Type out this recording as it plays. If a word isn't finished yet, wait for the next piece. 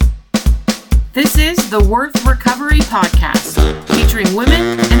This is the Worth Recovery Podcast, featuring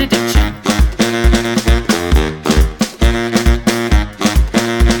women and addiction.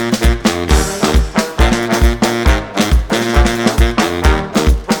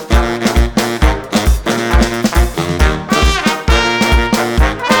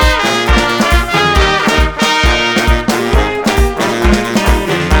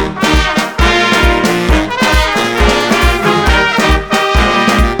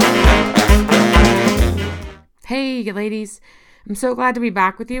 Hey ladies, I'm so glad to be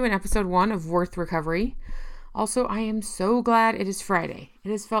back with you in episode 1 of Worth Recovery. Also, I am so glad it is Friday.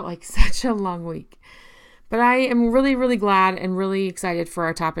 It has felt like such a long week. But I am really glad and really excited for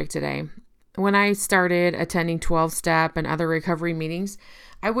our topic today. When I started attending 12-step and other recovery meetings,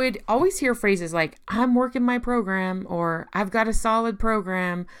 I would always hear phrases like, I'm working my program, or I've got a solid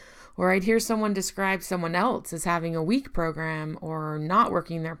program, or I'd hear someone describe someone else as having a weak program or not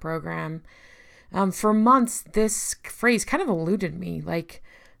working their program. For months, this phrase kind of eluded me. Like,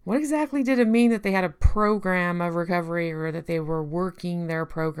 what exactly did it mean that they had a program of recovery or that they were working their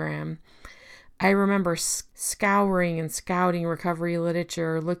program? I remember scouring and scouting recovery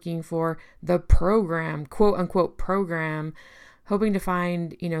literature, looking for the program, quote unquote program, hoping to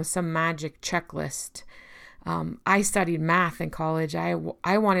find, some magic checklist. I studied math in college. I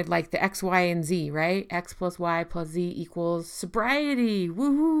wanted like the X, Y, and Z, right? X plus Y plus Z equals sobriety.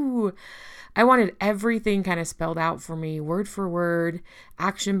 Woohoo! I wanted everything kind of spelled out for me, word for word,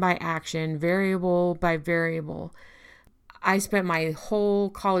 action by action, variable by variable. I spent my whole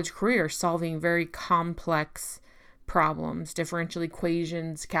college career solving very complex problems, differential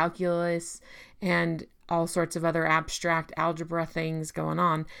equations, calculus, and all sorts of other abstract algebra things going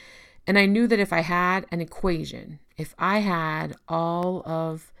on. And I knew that if I had an equation, if I had all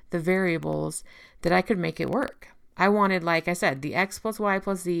of the variables, that I could make it work. I wanted, like I said, the X plus Y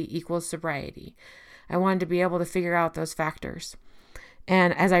plus Z equals sobriety. I wanted to be able to figure out those factors.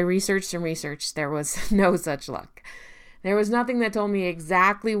 And as I researched, there was no such luck. There was nothing that told me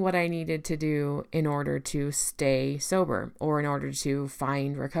exactly what I needed to do in order to stay sober or in order to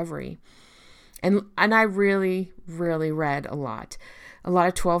find recovery. And I really read a lot of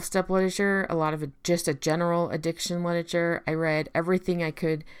 12-step literature, a lot of just a general addiction literature. I read everything I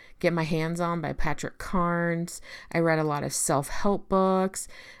could get my hands on by Patrick Carnes. I read a lot of self-help books.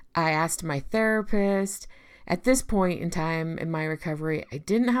 I asked my therapist. At this point in time in my recovery, I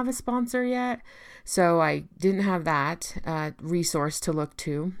didn't have a sponsor yet, so I didn't have that resource to look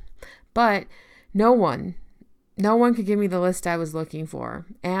to. But no one could give me the list I was looking for.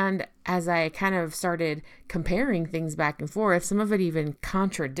 And as I kind of started comparing things back and forth, some of it even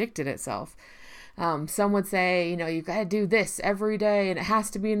contradicted itself. Some would say, you've got to do this every day and it has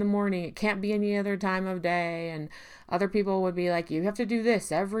to be in the morning. It can't be any other time of day. And other people would be like, you have to do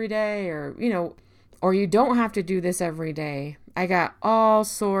this every day, or you don't have to do this every day. I got all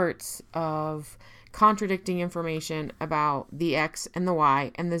sorts of contradicting information about the X and the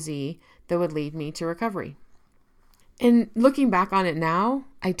Y and the Z that would lead me to recovery. And looking back on it now,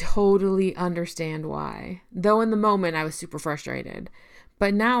 I totally understand why. Though in the moment I was super frustrated,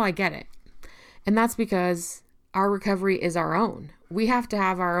 but now I get it. And that's because our recovery is our own. We have to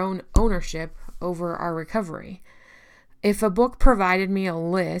have our own ownership over our recovery. If a book provided me a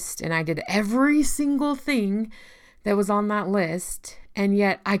list and I did every single thing that was on that list, and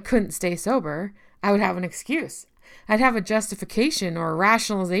yet I couldn't stay sober, I would have an excuse. I'd have a justification or a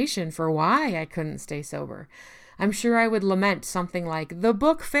rationalization for why I couldn't stay sober. I'm sure I would lament something like, the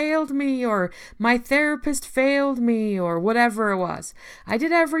book failed me, or my therapist failed me, or whatever it was. I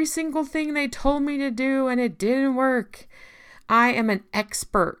did every single thing they told me to do and it didn't work. I am an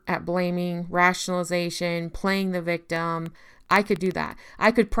expert at blaming, rationalization, playing the victim. I could do that.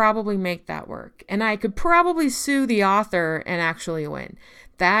 I could probably make that work. And I could probably sue the author and actually win.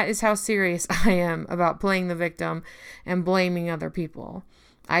 That is how serious I am about playing the victim and blaming other people.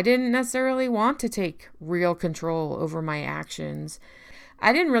 I didn't necessarily want to take real control over my actions.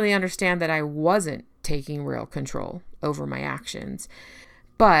 I didn't really understand that I wasn't taking real control over my actions.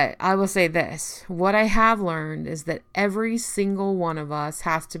 But I will say this, what I have learned is that every single one of us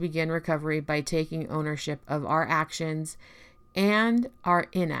has to begin recovery by taking ownership of our actions and our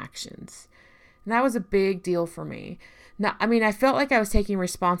inactions. And that was a big deal for me. Now, I felt like I was taking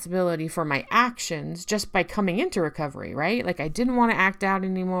responsibility for my actions just by coming into recovery, right? Like I didn't want to act out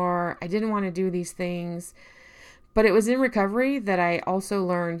anymore. I didn't want to do these things. But it was in recovery that I also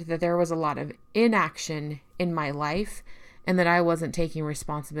learned that there was a lot of inaction in my life and that I wasn't taking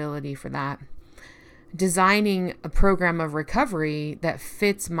responsibility for that. Designing a program of recovery that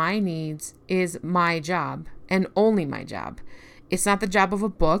fits my needs is my job and only my job. It's not the job of a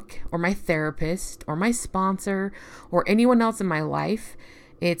book or my therapist or my sponsor or anyone else in my life.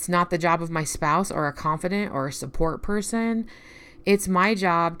 It's not the job of my spouse or a confidant or a support person. It's my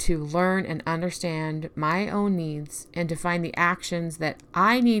job to learn and understand my own needs and to find the actions that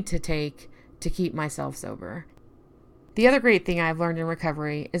I need to take to keep myself sober. The other great thing I've learned in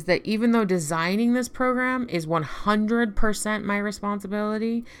recovery is that even though designing this program is 100% my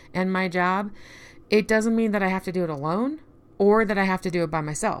responsibility and my job, it doesn't mean that I have to do it alone or that I have to do it by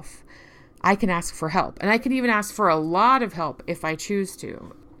myself. I can ask for help, and I can even ask for a lot of help if I choose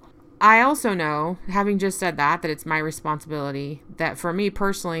to. I also know, having just said that it's my responsibility, that for me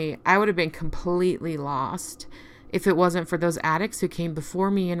personally, I would have been completely lost if it wasn't for those addicts who came before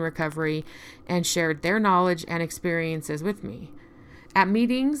me in recovery and shared their knowledge and experiences with me. At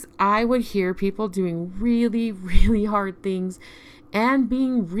meetings, I would hear people doing really, really hard things and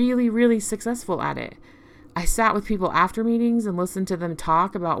being really, really successful at it. I sat with people after meetings and listened to them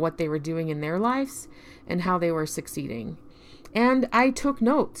talk about what they were doing in their lives and how they were succeeding. And I took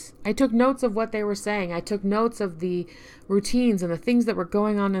notes. I took notes of what they were saying. I took notes of the routines and the things that were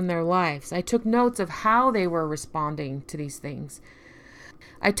going on in their lives. I took notes of how they were responding to these things.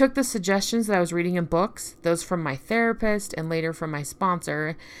 I took the suggestions that I was reading in books, those from my therapist and later from my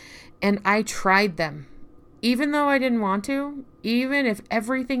sponsor, and I tried them. Even though I didn't want to, even if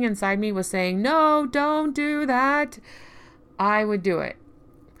everything inside me was saying, no, don't do that, I would do it.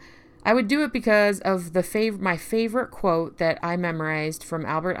 I would do it because of my favorite quote that I memorized from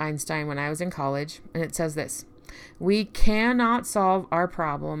Albert Einstein when I was in college, and it says this: "We cannot solve our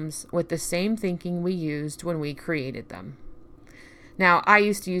problems with the same thinking we used when we created them." Now, I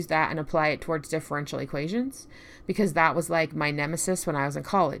used to use that and apply it towards differential equations because that was like my nemesis when I was in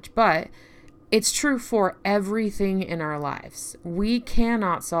college, but it's true for everything in our lives. We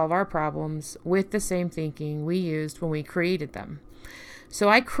cannot solve our problems with the same thinking we used when we created them. So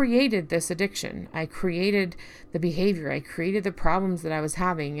I created this addiction. I created the behavior. I created the problems that I was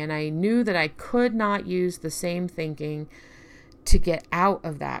having. And I knew that I could not use the same thinking to get out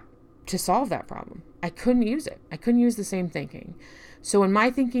of that, to solve that problem. I couldn't use it. I couldn't use the same thinking. So when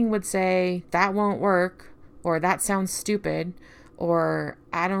my thinking would say, that won't work, or that sounds stupid, or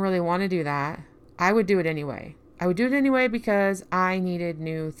I don't really want to do that, I would do it anyway. I would do it anyway because I needed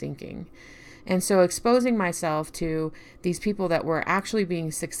new thinking. And so exposing myself to these people that were actually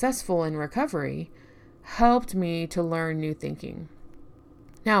being successful in recovery helped me to learn new thinking.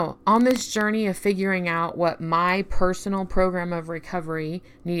 Now, on this journey of figuring out what my personal program of recovery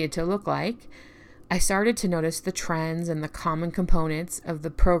needed to look like, I started to notice the trends and the common components of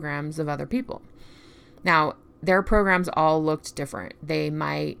the programs of other people. Now, their programs all looked different. They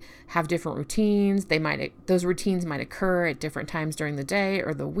might have different routines. Those routines might occur at different times during the day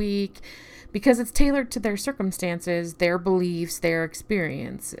or the week because it's tailored to their circumstances, their beliefs, their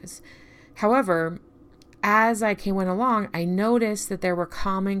experiences. However, as I went along, I noticed that there were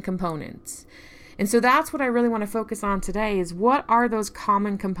common components. And so that's what I really want to focus on today is what are those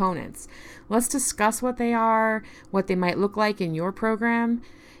common components? Let's discuss what they are, what they might look like in your program.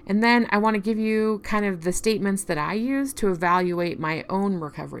 And then I want to give you kind of the statements that I use to evaluate my own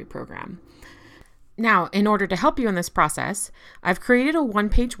recovery program. Now, in order to help you in this process, I've created a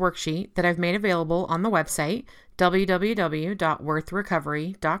one-page worksheet that I've made available on the website,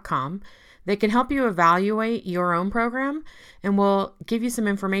 www.worthrecovery.com, that can help you evaluate your own program and will give you some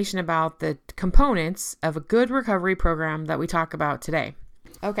information about the components of a good recovery program that we talk about today.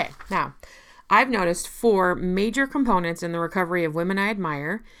 Okay, now, I've noticed 4 major components in the recovery of women I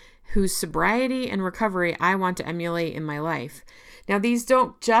admire, whose sobriety and recovery I want to emulate in my life. Now, these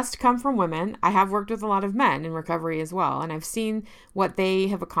don't just come from women. I have worked with a lot of men in recovery as well, and I've seen what they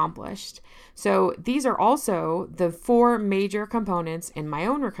have accomplished. So these are also the 4 major components in my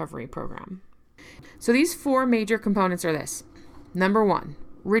own recovery program. So these 4 major components are this. Number 1,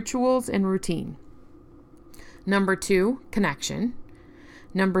 rituals and routine. Number 2, connection.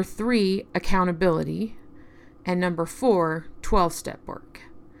 Number 3, accountability. And number 4, 12-step work.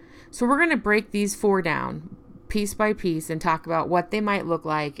 So we're going to break these 4 down piece by piece and talk about what they might look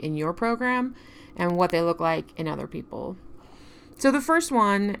like in your program and what they look like in other people. So the first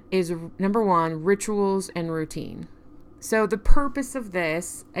one is number 1, rituals and routine. So the purpose of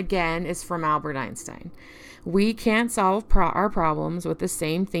this, again, is from Albert Einstein. We can't solve our problems with the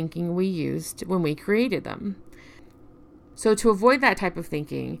same thinking we used when we created them. So to avoid that type of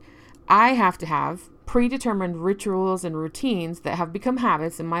thinking, I have to have predetermined rituals and routines that have become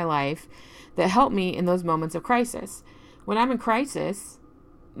habits in my life that help me in those moments of crisis. When I'm in crisis,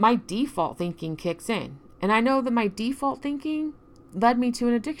 my default thinking kicks in. And I know that my default thinking led me to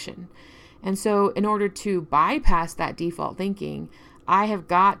an addiction. And so in order to bypass that default thinking, I have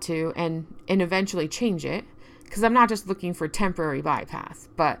got to and eventually change it, because I'm not just looking for temporary bypass,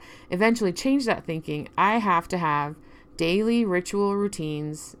 but eventually change that thinking. I have to have daily ritual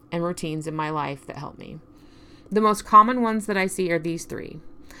routines and routines in my life that help me. The most common ones that I see are these three.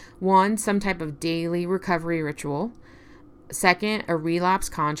 One, some type of daily recovery ritual. Second, a relapse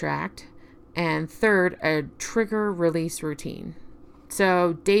contract. And third, a trigger release routine.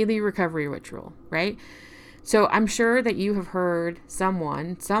 So daily recovery ritual, right? So I'm sure that you have heard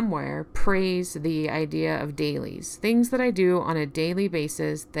someone somewhere praise the idea of dailies, things that I do on a daily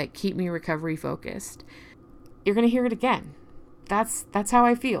basis that keep me recovery focused. You're going to hear it again. That's how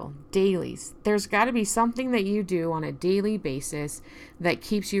I feel. Dailies. There's got to be something that you do on a daily basis that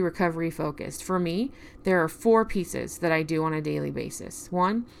keeps you recovery focused. For me, there are 4 pieces that I do on a daily basis.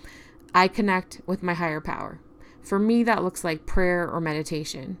 1, I connect with my higher power. For me, that looks like prayer or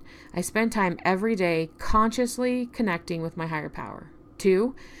meditation. I spend time every day consciously connecting with my higher power.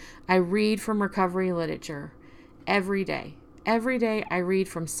 2, I read from recovery literature every day. Every day I read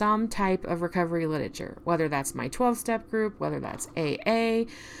from some type of recovery literature, whether that's my 12-step group, whether that's AA.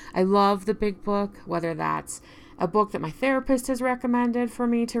 I love the big book, whether that's a book that my therapist has recommended for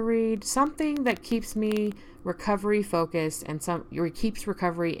me to read, something that keeps me recovery focused and keeps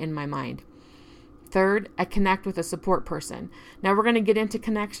recovery in my mind. 3rd, I connect with a support person. Now we're going to get into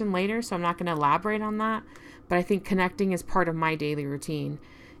connection later, so I'm not going to elaborate on that, but I think connecting is part of my daily routine.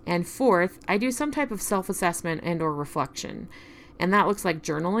 And 4th, I do some type of self-assessment and or reflection. And that looks like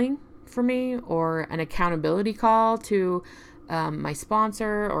journaling for me, or an accountability call to my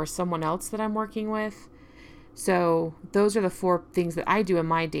sponsor or someone else that I'm working with. So those are the 4 things that I do in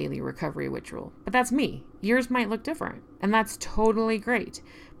my daily recovery ritual. But that's me. Yours might look different. And that's totally great,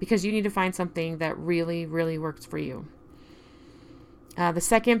 because you need to find something that really, really works for you. The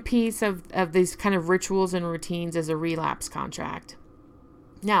second piece of these kind of rituals and routines is a relapse contract.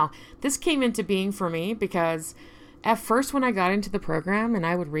 Now, this came into being for me because at first when I got into the program and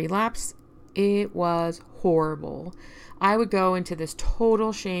I would relapse, it was horrible. I would go into this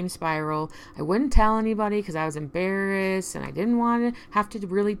total shame spiral. I wouldn't tell anybody because I was embarrassed and I didn't want to have to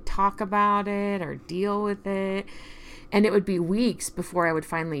really talk about it or deal with it. And it would be weeks before I would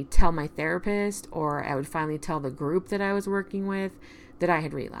finally tell my therapist, or I would finally tell the group that I was working with that I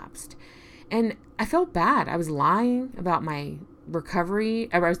had relapsed. And I felt bad. I was lying about my recovery.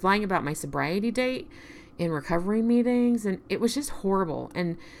 I was lying about my sobriety date in recovery meetings, and it was just horrible.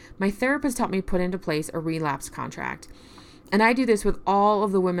 And my therapist helped me put into place a relapse contract. And I do this with all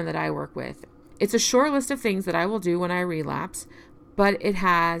of the women that I work with. It's a short list of things that I will do when I relapse, but it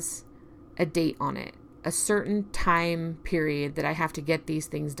has a date on it, a certain time period that I have to get these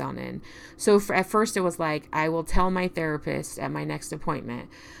things done in. So at first it was like, I will tell my therapist at my next appointment.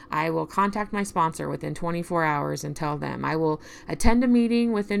 I will contact my sponsor within 24 hours and tell them. I will attend a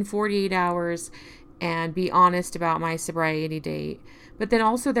meeting within 48 hours and be honest about my sobriety date. But then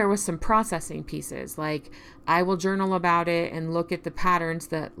also there was some processing pieces, like I will journal about it and look at the patterns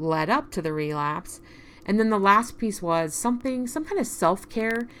that led up to the relapse. And then the last piece was some kind of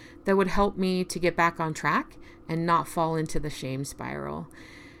self-care that would help me to get back on track and not fall into the shame spiral.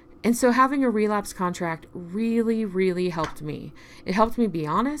 And so having a relapse contract really, really helped me. It helped me be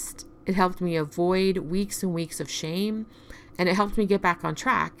honest. It helped me avoid weeks and weeks of shame. And it helped me get back on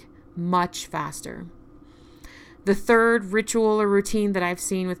track much faster. The third ritual or routine that I've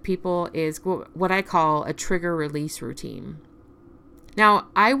seen with people is what I call a trigger release routine. Now,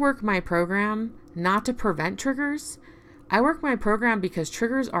 I work my program not to prevent triggers. I work my program because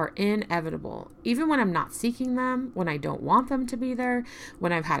triggers are inevitable. Even when I'm not seeking them, when I don't want them to be there,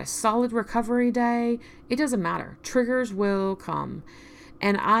 when I've had a solid recovery day, it doesn't matter. Triggers will come.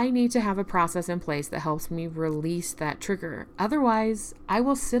 And I need to have a process in place that helps me release that trigger. Otherwise, I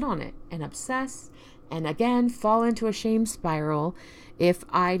will sit on it and obsess and again fall into a shame spiral if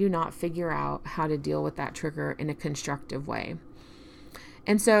I do not figure out how to deal with that trigger in a constructive way.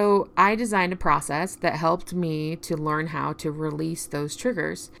 And so I designed a process that helped me to learn how to release those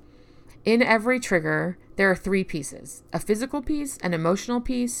triggers. In every trigger, there are 3 pieces: a physical piece, an emotional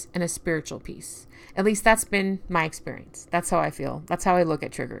piece, and a spiritual piece. At least that's been my experience. That's how I feel. That's how I look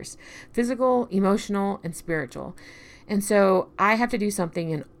at triggers: physical, emotional, and spiritual. And so I have to do something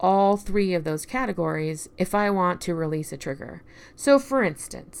in all 3 of those categories if I want to release a trigger. So for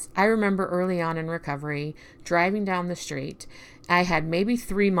instance, I remember early on in recovery, driving down the street. I had maybe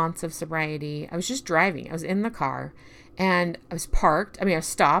 3 months of sobriety. I was just driving. I was in the car and I was parked. I was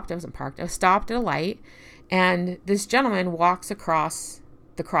stopped. I wasn't parked. I was stopped at a light, and this gentleman walks across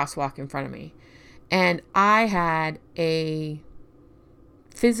the crosswalk in front of me. And I had a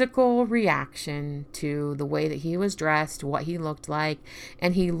physical reaction to the way that he was dressed, what he looked like,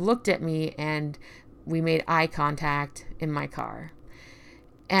 and he looked at me and we made eye contact in my car.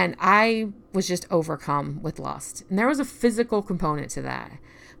 And I was just overcome with lust. And there was a physical component to that.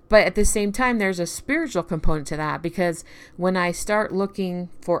 But at the same time, there's a spiritual component to that, because when I start looking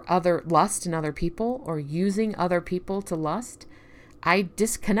for other lust in other people or using other people to lust, I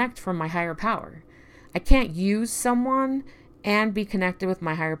disconnect from my higher power. I can't use someone and be connected with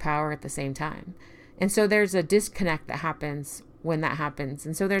my higher power at the same time. And so there's a disconnect that happens when that happens.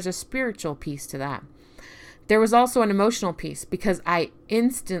 And so there's a spiritual piece to that. There was also an emotional piece, because I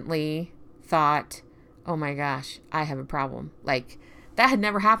instantly thought, oh my gosh, I have a problem. Like, that had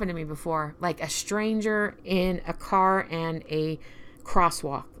never happened to me before. Like a stranger in a car and a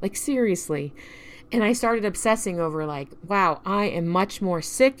crosswalk. Like, seriously. And I started obsessing over like, wow, I am much more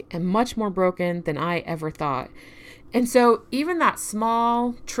sick and much more broken than I ever thought. And so even that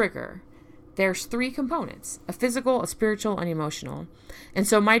small trigger, there's 3 components: a physical, a spiritual, and emotional. And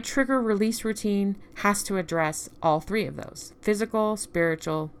so my trigger release routine has to address all 3 of those: physical,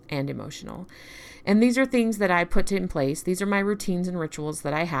 spiritual, and emotional. And these are things that I put in place. These are my routines and rituals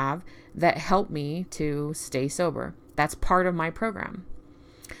that I have that help me to stay sober. That's part of my program.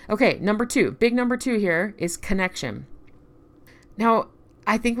 Okay, number 2, big number 2 here is connection. Now,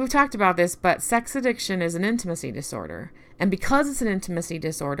 I think we've talked about this, but sex addiction is an intimacy disorder. And because it's an intimacy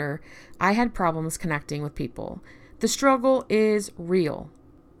disorder, I had problems connecting with people. The struggle is real.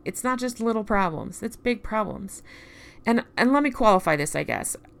 It's not just little problems, it's big problems. And let me qualify this, I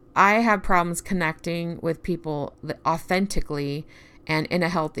guess. I have problems connecting with people authentically and in a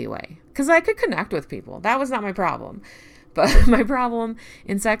healthy way. Because I could connect with people. That was not my problem. But my problem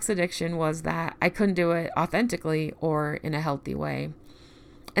in sex addiction was that I couldn't do it authentically or in a healthy way.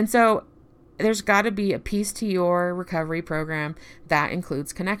 And so there's got to be a piece to your recovery program that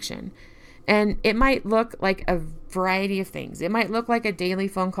includes connection. And it might look like a variety of things. It might look like a daily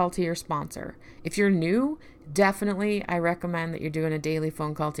phone call to your sponsor. If you're new, definitely I recommend that you're doing a daily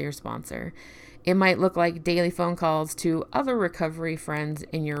phone call to your sponsor. It might look like daily phone calls to other recovery friends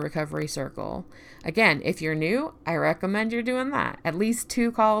in your recovery circle. Again, if you're new, I recommend you're doing that. At least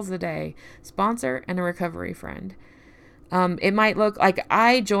 2 calls a day, sponsor and a recovery friend. It might look like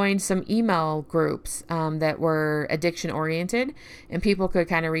I joined some email groups that were addiction oriented, and people could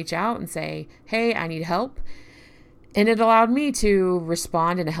kind of reach out and say, hey, I need help. And it allowed me to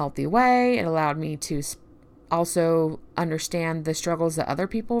respond in a healthy way. It allowed me to also understand the struggles that other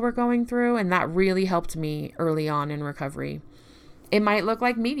people were going through. And that really helped me early on in recovery. It might look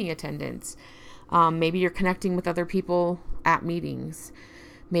like meeting attendance. Maybe you're connecting with other people at meetings.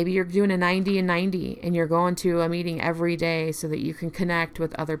 Maybe you're doing a 90 and 90 and you're going to a meeting every day so that you can connect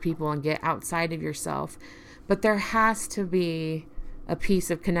with other people and get outside of yourself. But there has to be a piece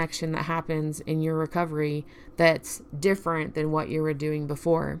of connection that happens in your recovery that's different than what you were doing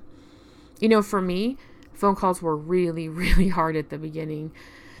before. You know, for me, phone calls were really, really hard at the beginning.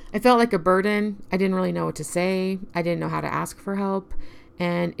 I felt like a burden. I didn't really know what to say. I didn't know how to ask for help.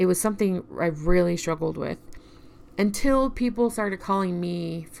 And it was something I really struggled with until people started calling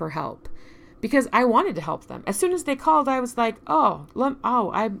me for help, because I wanted to help them. As soon as they called, I was like,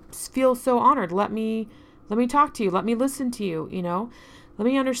 I feel so honored. Let me talk to you. Let me listen to you. Let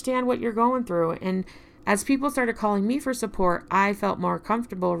me understand what you're going through. And as people started calling me for support, I felt more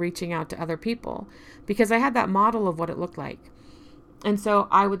comfortable reaching out to other people because I had that model of what it looked like. And so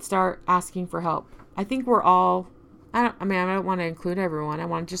I would start asking for help. I think we're all, I don't want to include everyone. I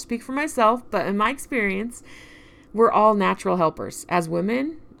want to just speak for myself, but in my experience, we're all natural helpers as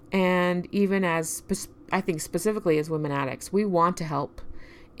women, and even as, I think specifically as women addicts, we want to help.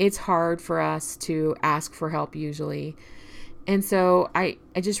 It's hard for us to ask for help usually. And so I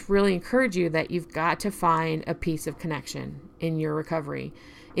just really encourage you that you've got to find a piece of connection in your recovery.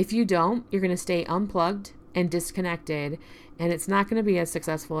 If you don't, you're going to stay unplugged and disconnected, and it's not going to be as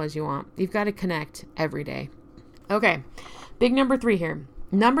successful as you want. You've got to connect every day. Okay, big number 3 here.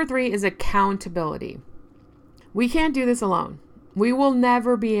 Number 3 is accountability. We can't do this alone. We will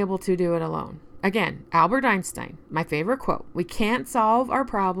never be able to do it alone. Again, Albert Einstein, my favorite quote, we can't solve our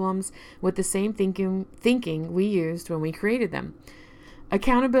problems with the same thinking we used when we created them.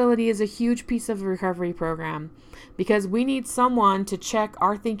 Accountability is a huge piece of the recovery program because we need someone to check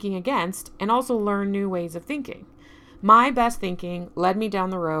our thinking against and also learn new ways of thinking. My best thinking led me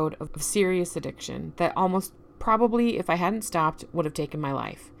down the road of serious addiction that almost probably, if I hadn't stopped, would have taken my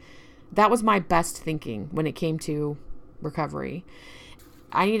life. That was my best thinking when it came to recovery.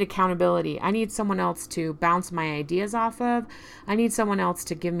 I need accountability. I need someone else to bounce my ideas off of. I need someone else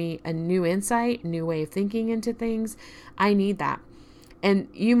to give me a new insight, new way of thinking into things. I need that. And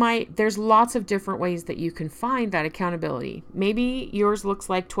there's lots of different ways that you can find that accountability. Maybe yours looks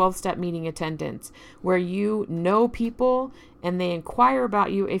like 12-step meeting attendance, where you know people and they inquire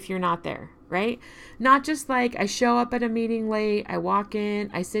about you if you're not there, right? Not just like I show up at a meeting late, I walk in,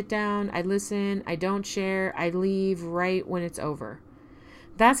 I sit down, I listen, I don't share, I leave right when it's over.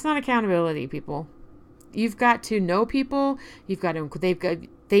 That's not accountability, people. You've got to know people.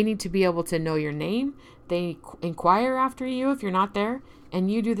 They need to be able to know your name. They inquire after you if you're not there,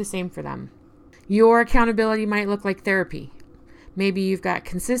 and you do the same for them. Your accountability might look like therapy. Maybe you've got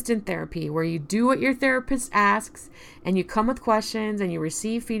consistent therapy where you do what your therapist asks and you come with questions and you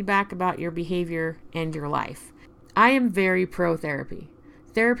receive feedback about your behavior and your life. I am very pro therapy.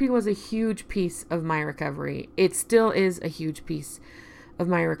 Therapy was a huge piece of my recovery. It still is a huge piece of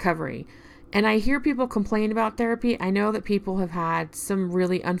my recovery. And I hear people complain about therapy. I know that people have had some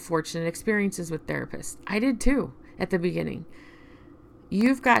really unfortunate experiences with therapists. I did too at the beginning.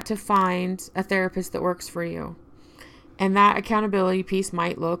 You've got to find a therapist that works for you. And that accountability piece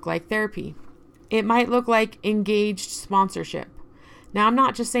might look like therapy. It might look like engaged sponsorship. Now, I'm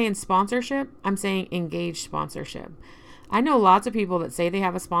not just saying sponsorship, I'm saying engaged sponsorship. I know lots of people that say they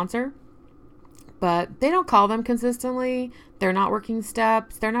have a sponsor, but they don't call them consistently. They're not working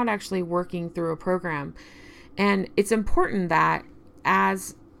steps. They're not actually working through a program. And it's important that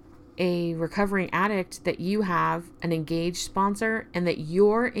as a recovering addict that you have an engaged sponsor and that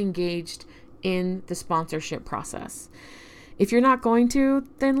you're engaged in the sponsorship process. If you're not going to,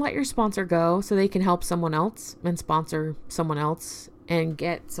 then let your sponsor go so they can help someone else and sponsor someone else and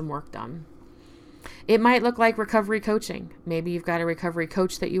get some work done. It might look like recovery coaching. Maybe you've got a recovery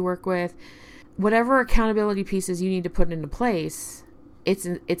coach that you work with. Whatever accountability pieces you need to put into place, it's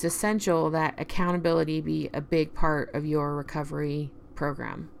essential that accountability be a big part of your recovery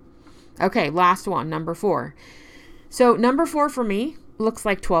program. Okay, last one, number 4. So number 4 for me looks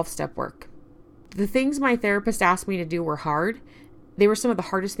like 12-step work. The things my therapist asked me to do were hard. They were some of the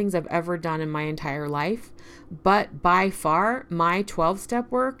hardest things I've ever done in my entire life. But by far, my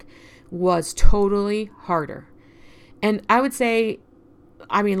 12-step work was totally harder. And I would say,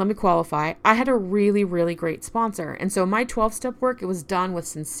 let me qualify. I had a really, really great sponsor. And so my 12-step work, it was done with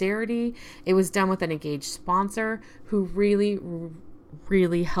sincerity. It was done with an engaged sponsor who really,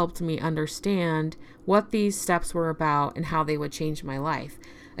 really helped me understand what these steps were about and how they would change my life.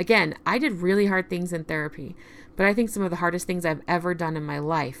 Again, I did really hard things in therapy, but I think some of the hardest things I've ever done in my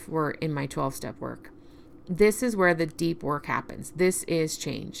life were in my 12-step work. This is where the deep work happens. This is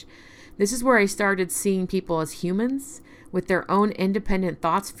change. This is where I started seeing people as humans with their own independent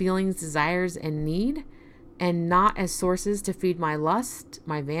thoughts, feelings, desires, and need, and not as sources to feed my lust,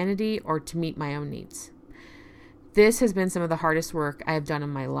 my vanity, or to meet my own needs. This has been some of the hardest work I have done in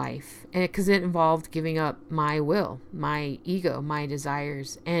my life, and because it involved giving up my will, my ego, my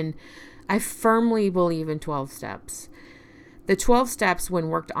desires, and I firmly believe in 12 steps. The 12 steps, when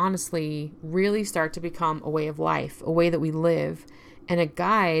worked honestly, really start to become a way of life, a way that we live, and a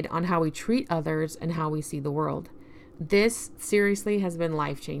guide on how we treat others and how we see the world. This seriously has been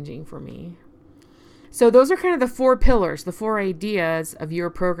life-changing for me. So those are kind of the 4 pillars, the 4 ideas of your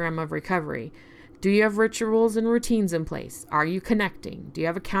program of recovery. Do you have rituals and routines in place? Are you connecting? Do you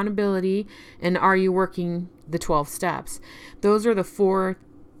have accountability? And are you working the 12 steps? Those are the 4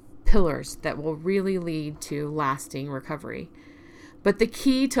 pillars that will really lead to lasting recovery. But the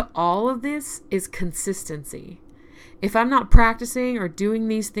key to all of this is consistency. If I'm not practicing or doing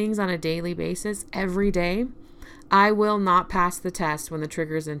these things on a daily basis every day, I will not pass the test when the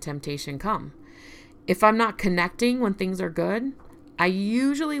triggers and temptation come. If I'm not connecting when things are good, I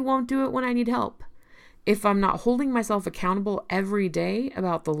usually won't do it when I need help. If I'm not holding myself accountable every day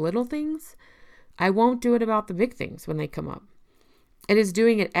about the little things, I won't do it about the big things when they come up. It is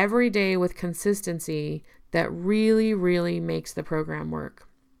doing it every day with consistency that really, really makes the program work.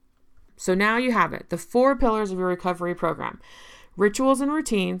 So now you have it, the 4 pillars of your recovery program: rituals and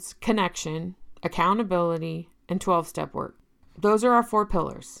routines, connection, accountability, and 12-step work. Those are our 4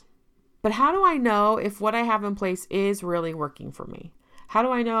 pillars. But how do I know if what I have in place is really working for me? How do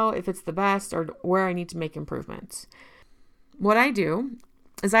I know if it's the best or where I need to make improvements? What I do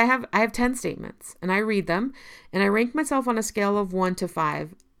is I have 10 statements, and I read them, and I rank myself on a scale of 1 to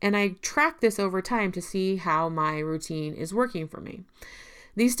 5, and I track this over time to see how my routine is working for me.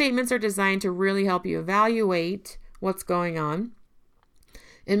 These statements are designed to really help you evaluate what's going on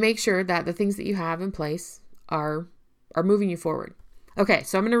and make sure that the things that you have in place are moving you forward. Okay,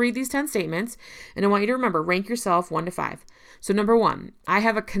 so I'm going to read these 10 statements, and I want you to remember, rank yourself 1 to 5. So number 1, I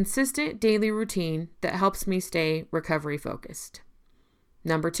have a consistent daily routine that helps me stay recovery focused.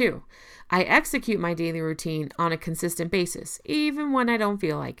 Number 2, I execute my daily routine on a consistent basis, even when I don't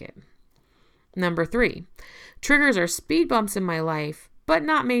feel like it. Number 3, triggers are speed bumps in my life, but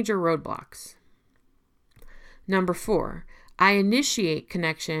not major roadblocks. Number 4, I initiate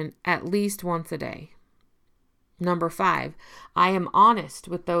connection at least once a day. Number 5, I am honest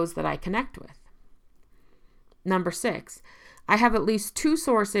with those that I connect with. Number 6, I have at least 2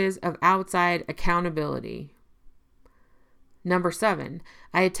 sources of outside accountability. Number 7,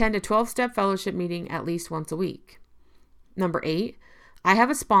 I attend a 12-step fellowship meeting at least once a week. Number 8, I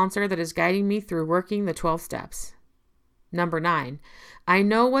have a sponsor that is guiding me through working the 12 steps. Number 9, I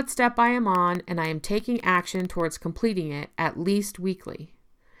know what step I am on and I am taking action towards completing it at least weekly.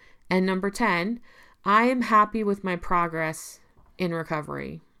 And number 10, I am happy with my progress in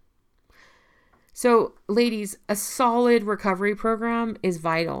recovery. So, ladies, a solid recovery program is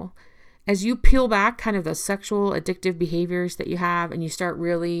vital. As you peel back kind of the sexual addictive behaviors that you have and you start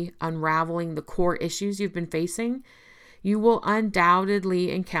really unraveling the core issues you've been facing, you will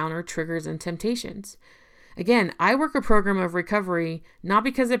undoubtedly encounter triggers and temptations. Again, I work a program of recovery not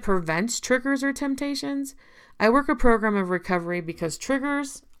because it prevents triggers or temptations. I work a program of recovery because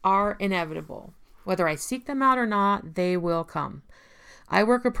triggers are inevitable. Whether I seek them out or not, they will come. I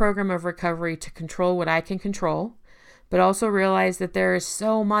work a program of recovery to control what I can control, but also realize that there is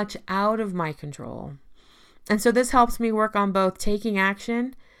so much out of my control. And so this helps me work on both taking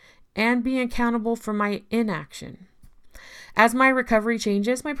action and being accountable for my inaction. As my recovery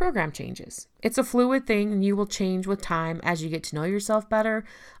changes, my program changes. It's a fluid thing, and you will change with time as you get to know yourself better,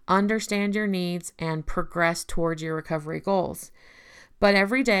 understand your needs, and progress towards your recovery goals. But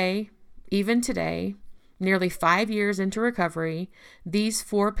every day, even today, nearly 5 years into recovery, these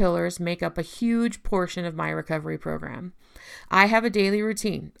 4 pillars make up a huge portion of my recovery program. I have a daily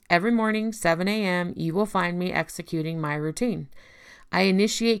routine. Every morning, 7 a.m., you will find me executing my routine. I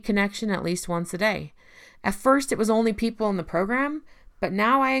initiate connection at least once a day. At first, it was only people in the program, but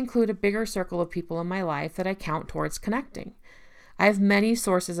now I include a bigger circle of people in my life that I count towards connecting. I have many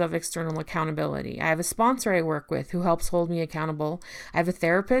sources of external accountability. I have a sponsor I work with who helps hold me accountable. I have a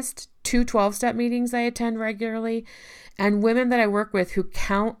therapist, 2 12-step meetings I attend regularly, and women that I work with who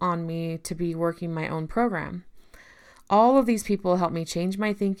count on me to be working my own program. All of these people help me change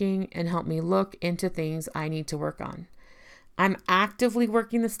my thinking and help me look into things I need to work on. I'm actively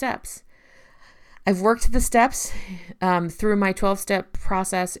working the steps. I've worked the steps through my 12-step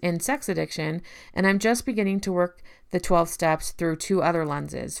process in sex addiction, and I'm just beginning to work the 12 steps through 2 other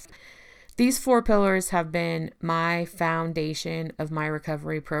lenses. These 4 pillars have been my foundation of my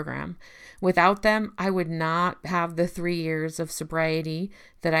recovery program. Without them, I would not have the 3 years of sobriety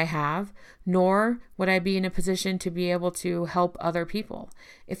that I have, nor would I be in a position to be able to help other people.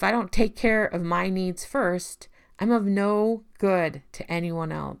 If I don't take care of my needs first, I'm of no good to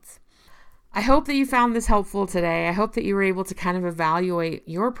anyone else. I hope that you found this helpful today. I hope that you were able to kind of evaluate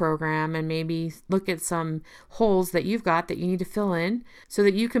your program and maybe look at some holes that you've got that you need to fill in so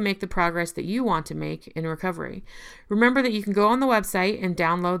that you can make the progress that you want to make in recovery. Remember that you can go on the website and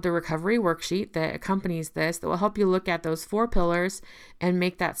download the recovery worksheet that accompanies this that will help you look at those 4 pillars and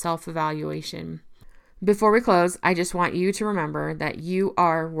make that self-evaluation. Before we close, I just want you to remember that you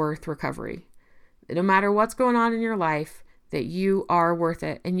are worth recovery. No matter what's going on in your life, that you are worth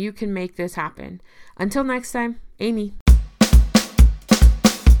it and you can make this happen. Until next time, Amy.